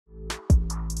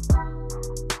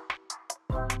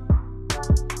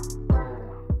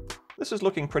This is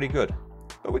looking pretty good,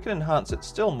 but we can enhance it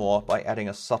still more by adding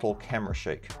a subtle camera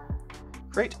shake.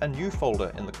 Create a new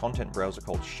folder in the content browser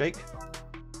called Shake,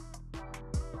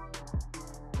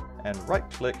 and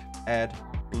right-click, add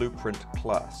Blueprint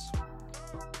class.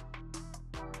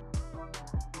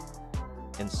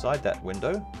 Inside that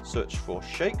window, search for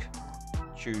Shake,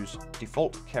 choose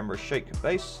Default Camera Shake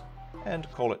Base, and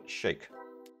call it Shake.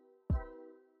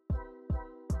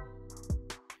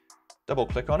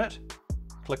 Double-click on it,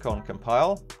 click on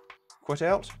Compile, quit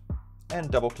out,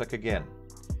 and double-click again.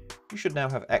 You should now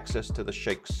have access to the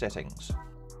Shake settings.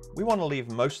 We want to leave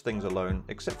most things alone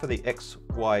except for the X,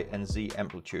 Y, and Z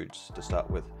amplitudes to start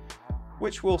with,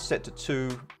 which we'll set to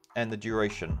 2, and the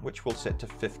duration, which we'll set to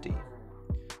 50.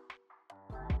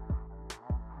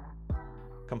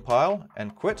 Compile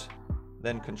and quit,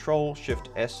 then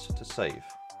Ctrl-Shift-S to save.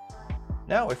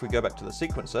 Now if we go back to the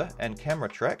sequencer and camera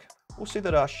track, we'll see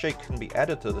that our shake can be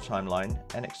added to the timeline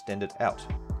and extended out.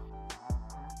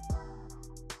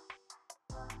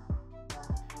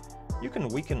 You can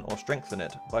weaken or strengthen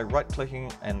it by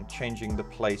right-clicking and changing the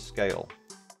play scale.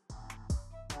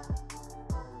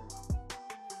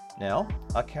 Now,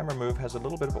 our camera move has a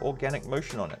little bit of organic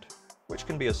motion on it, which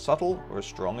can be as subtle or as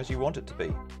strong as you want it to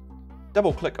be.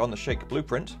 Double-click on the Shake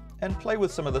blueprint and play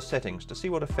with some of the settings to see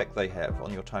what effect they have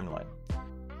on your timeline.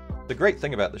 The great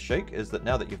thing about the Shake is that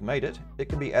now that you've made it, it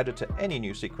can be added to any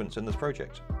new sequence in this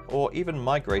project, or even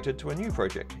migrated to a new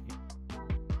project.